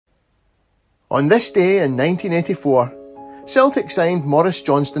On this day in 1984, Celtic signed Maurice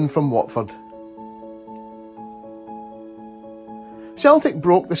Johnston from Watford. Celtic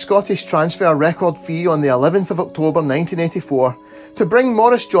broke the Scottish transfer record fee on the 11th of October 1984 to bring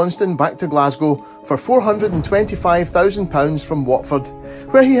Maurice Johnston back to Glasgow for £425,000 from Watford,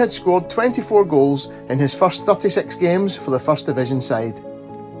 where he had scored 24 goals in his first 36 games for the First Division side.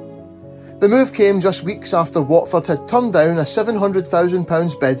 The move came just weeks after Watford had turned down a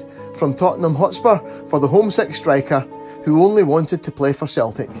 £700,000 bid from Tottenham Hotspur for the homesick striker, who only wanted to play for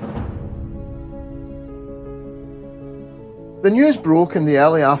Celtic. The news broke in the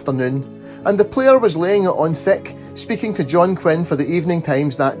early afternoon, and the player was laying it on thick, speaking to John Quinn for the Evening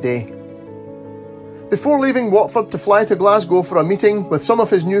Times that day. Before leaving Watford to fly to Glasgow for a meeting with some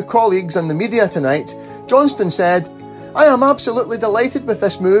of his new colleagues and the media tonight, Johnston said, "I am absolutely delighted with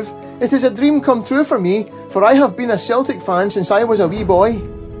this move. It is a dream come true for me, for I have been a Celtic fan since I was a wee boy."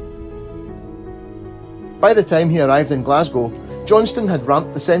 By the time he arrived in Glasgow, Johnston had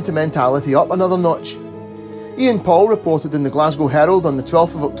ramped the sentimentality up another notch. Ian Paul reported in the Glasgow Herald on the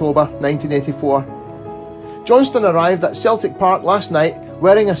 12th of October 1984. "Johnston arrived at Celtic Park last night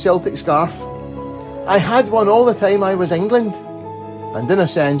wearing a Celtic scarf. I had one all the time I was England." And in a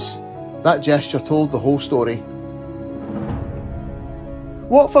sense, that gesture told the whole story.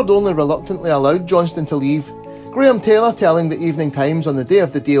 Watford only reluctantly allowed Johnston to leave, Graham Taylor telling the Evening Times on the day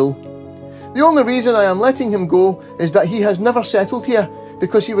of the deal, "The only reason I am letting him go is that he has never settled here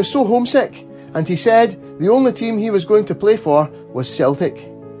because he was so homesick, and he said the only team he was going to play for was Celtic."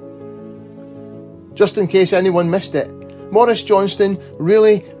 Just in case anyone missed it, Maurice Johnston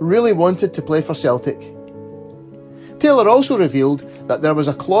really wanted to play for Celtic. Taylor also revealed that there was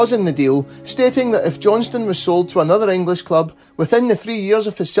a clause in the deal stating that if Johnston was sold to another English club within the 3 years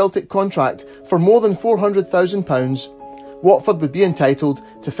of his Celtic contract for more than £400,000, Watford would be entitled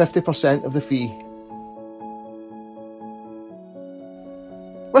to 50% of the fee.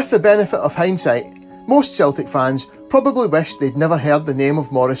 With the benefit of hindsight, most Celtic fans probably wished they'd never heard the name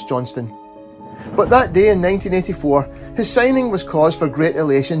of Maurice Johnston. But that day in 1984, his signing was cause for great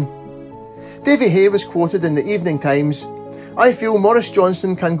elation. Davy Hay was quoted in the Evening Times, "I feel Maurice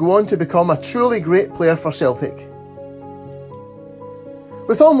Johnston can go on to become a truly great player for Celtic."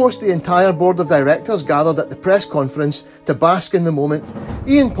 With almost the entire board of directors gathered at the press conference to bask in the moment,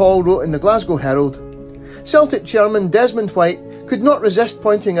 Ian Paul wrote in the Glasgow Herald, "Celtic chairman Desmond White could not resist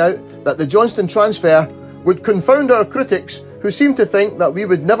pointing out that the Johnston transfer would confound our critics who seem to think that we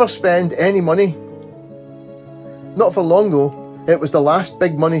would never spend any money." Not for long though, it was the last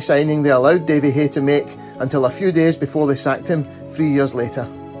big money signing they allowed Davy Hay to make until a few days before they sacked him 3 years later.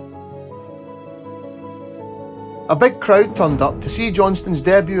 A big crowd turned up to see Johnston's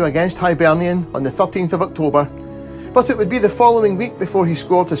debut against Hibernian on the 13th of October, but it would be the following week before he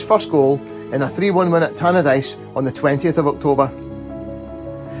scored his first goal in a 3-1 win at Tannadice on the 20th of October.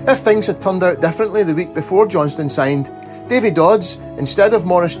 If things had turned out differently the week before Johnston signed, Davy Dodds, instead of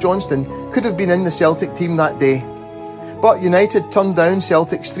Maurice Johnston, could have been in the Celtic team that day. But United turned down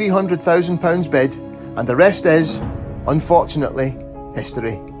Celtic's £300,000 bid, and the rest is, unfortunately,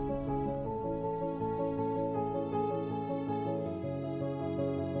 history.